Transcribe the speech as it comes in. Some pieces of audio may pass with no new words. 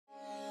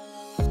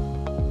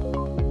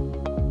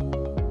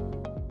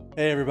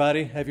Hey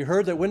everybody, have you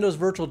heard that Windows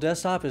Virtual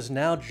Desktop is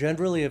now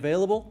generally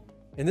available?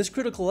 In this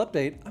critical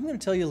update, I'm going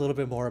to tell you a little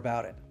bit more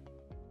about it.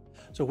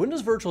 So Windows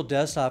Virtual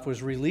Desktop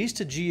was released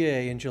to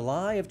GA in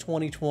July of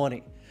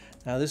 2020.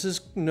 Now this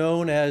is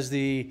known as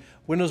the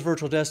Windows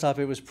Virtual Desktop.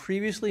 It was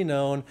previously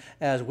known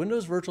as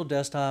Windows Virtual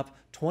Desktop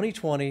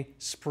 2020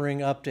 Spring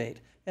Update.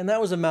 And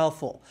that was a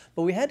mouthful.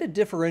 But we had to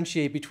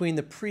differentiate between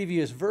the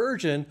previous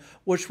version,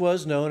 which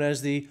was known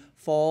as the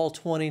Fall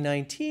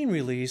 2019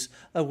 release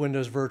of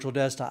Windows Virtual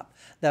Desktop.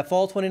 That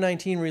Fall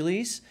 2019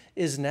 release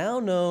is now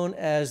known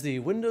as the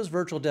Windows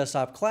Virtual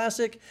Desktop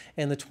Classic,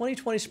 and the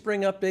 2020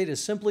 Spring Update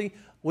is simply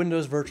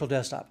Windows Virtual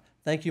Desktop.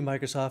 Thank you,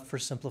 Microsoft, for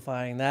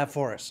simplifying that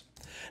for us.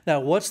 Now,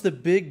 what's the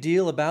big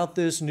deal about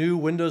this new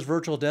Windows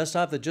Virtual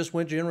Desktop that just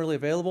went generally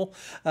available?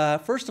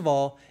 First of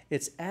all,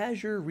 it's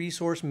Azure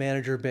Resource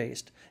Manager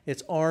based.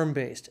 It's ARM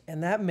based,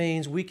 and that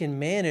means we can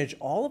manage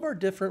all of our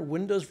different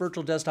Windows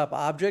Virtual Desktop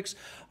objects,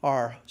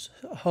 our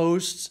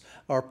hosts,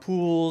 our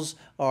pools,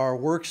 our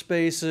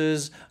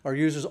workspaces, our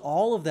users.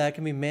 All of that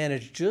can be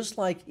managed just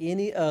like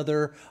any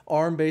other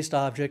ARM-based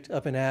object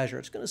up in Azure.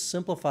 It's going to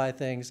simplify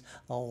things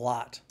a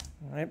lot.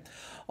 All right.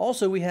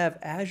 Also, we have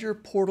Azure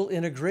Portal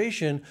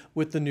integration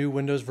with the new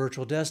Windows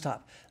Virtual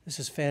Desktop. This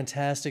is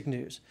fantastic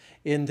news.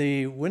 In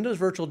the Windows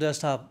Virtual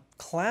Desktop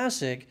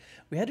Classic,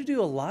 we had to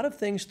do a lot of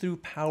things through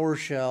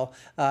PowerShell,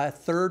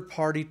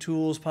 third-party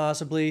tools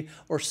possibly,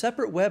 or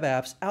separate web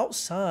apps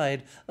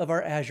outside of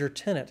our Azure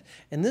tenant.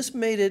 And this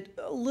made it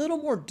a little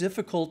more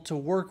difficult to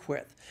work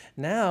with.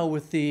 Now,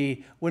 with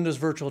the Windows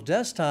Virtual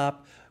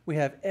Desktop, we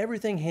have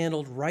everything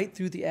handled right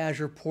through the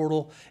Azure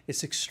portal.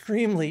 It's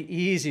extremely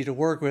easy to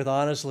work with,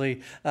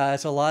 honestly.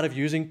 It's a lot of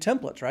using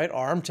templates, right?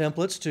 ARM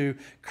templates to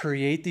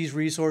create these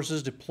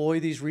resources,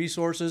 deploy these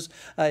resources.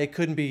 It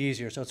couldn't be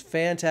easier. So it's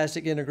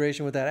fantastic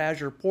integration with that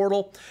Azure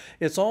portal.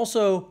 It's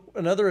also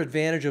another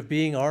advantage of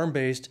being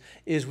ARM-based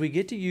is we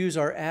get to use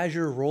our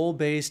Azure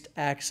role-based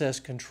access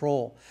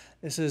control.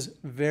 This is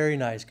very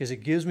nice because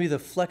it gives me the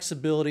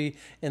flexibility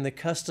and the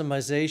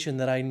customization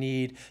that I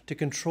need to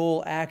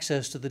control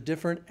access to the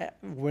different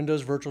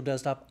Windows Virtual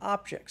Desktop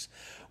objects.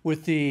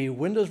 With the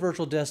Windows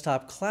Virtual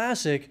Desktop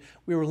Classic,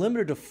 we were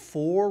limited to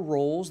 4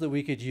 roles that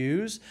we could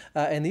use,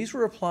 and these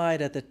were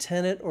applied at the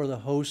tenant or the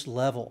host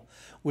level.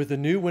 With the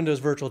new Windows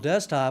Virtual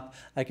Desktop,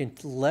 I can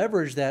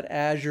leverage that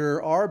Azure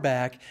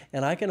RBAC,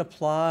 and I can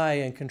apply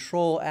and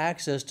control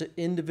access to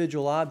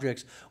individual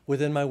objects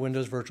within my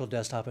Windows Virtual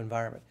Desktop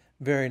environment.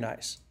 Very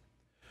nice.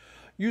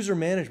 User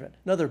management,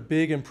 another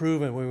big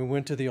improvement when we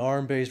went to the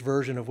ARM-based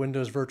version of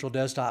Windows Virtual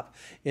Desktop.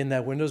 In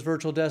that Windows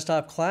Virtual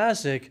Desktop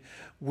Classic,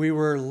 we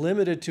were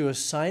limited to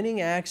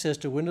assigning access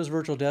to Windows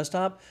Virtual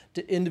Desktop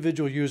to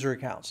individual user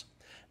accounts.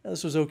 Now,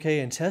 this was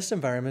okay in test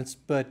environments,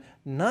 but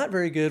not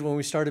very good when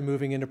we started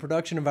moving into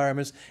production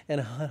environments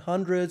and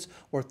hundreds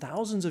or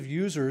thousands of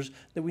users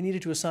that we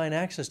needed to assign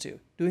access to.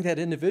 Doing that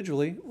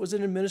individually was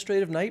an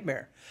administrative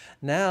nightmare.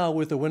 Now,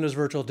 with the Windows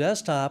Virtual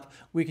Desktop,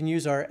 we can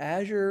use our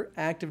Azure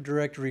Active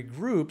Directory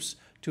groups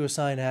to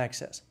assign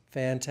access.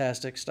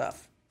 Fantastic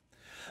stuff.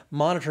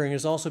 Monitoring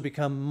has also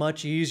become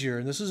much easier,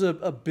 and this is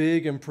a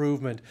big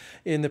improvement.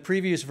 In the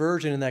previous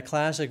version, in that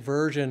classic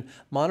version,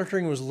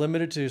 monitoring was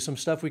limited to some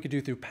stuff we could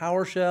do through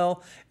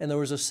PowerShell, and there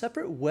was a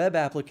separate web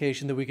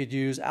application that we could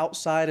use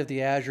outside of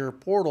the Azure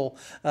portal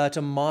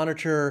to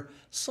monitor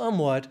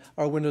somewhat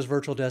our Windows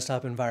Virtual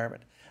Desktop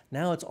environment.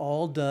 Now it's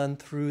all done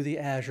through the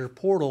Azure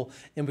portal,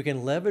 and we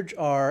can leverage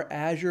our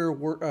Azure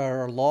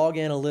our log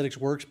analytics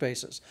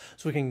workspaces.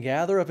 So we can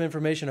gather up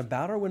information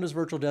about our Windows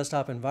Virtual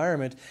Desktop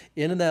environment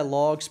in that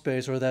log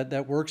space or that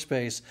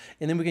workspace,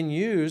 and then we can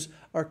use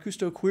our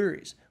Custo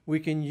queries. We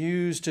can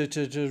use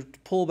to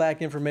pull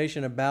back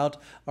information about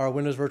our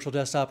Windows Virtual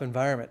Desktop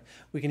environment.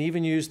 We can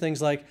even use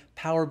things like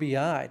Power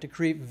BI to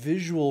create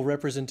visual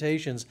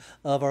representations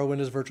of our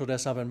Windows Virtual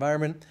Desktop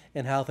environment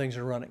and how things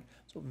are running.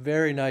 So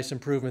very nice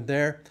improvement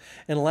there.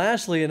 And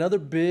lastly, another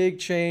big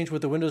change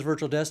with the Windows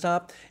Virtual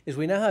Desktop is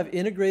we now have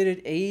integrated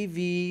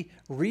AV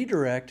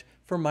redirect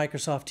for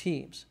Microsoft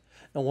Teams.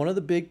 Now, one of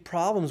the big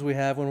problems we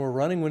have when we're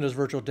running Windows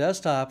Virtual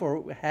Desktop,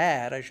 or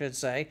had, I should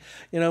say,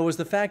 was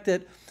the fact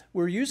that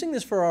we're using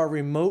this for our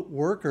remote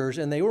workers,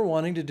 and they were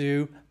wanting to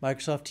do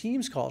Microsoft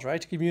Teams calls, right,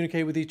 to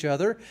communicate with each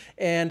other.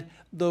 And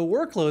the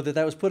workload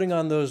that was putting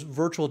on those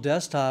virtual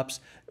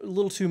desktops, a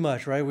little too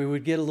much, right? We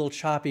would get a little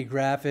choppy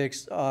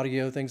graphics,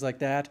 audio, things like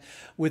that.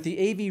 With the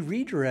AV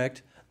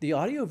redirect, the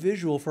audio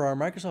visual for our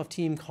Microsoft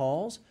Team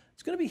calls,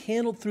 it's going to be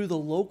handled through the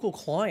local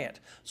client.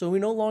 So we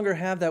no longer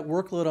have that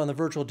workload on the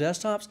virtual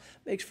desktops.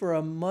 Makes for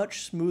a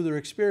much smoother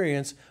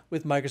experience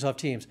with Microsoft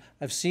Teams.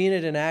 I've seen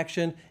it in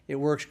action. It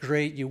works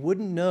great. You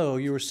wouldn't know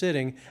you were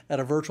sitting at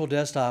a virtual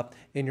desktop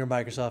in your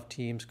Microsoft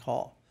Teams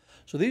call.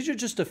 So these are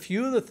just a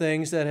few of the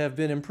things that have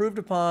been improved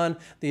upon,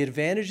 the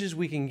advantages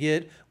we can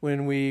get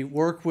when we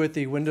work with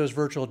the Windows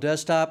Virtual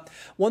Desktop.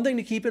 One thing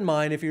to keep in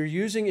mind, if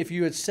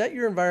you had set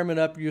your environment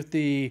up with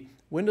the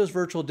Windows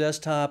Virtual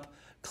Desktop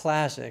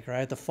Classic,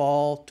 right? The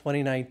fall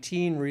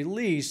 2019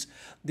 release.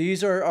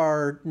 These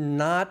are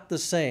not the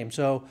same.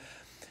 So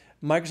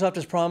Microsoft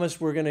has promised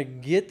we're going to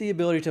get the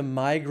ability to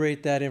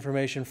migrate that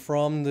information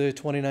from the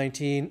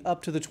 2019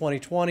 up to the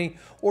 2020,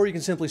 or you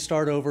can simply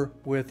start over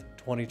with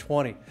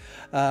 2020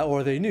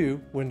 or the new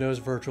Windows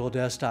Virtual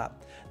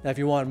Desktop. Now, if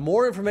you want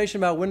more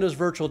information about Windows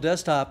Virtual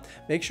Desktop,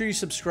 make sure you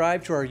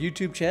subscribe to our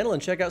YouTube channel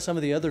and check out some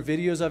of the other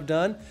videos I've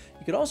done.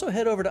 You can also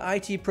head over to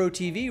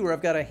ITProTV, where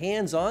I've got a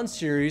hands-on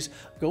series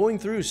going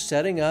through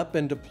setting up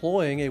and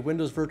deploying a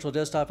Windows Virtual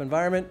Desktop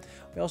environment.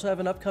 We also have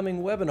an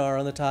upcoming webinar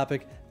on the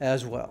topic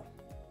as well.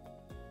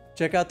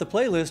 Check out the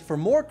playlist for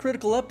more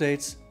critical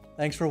updates.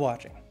 Thanks for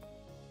watching.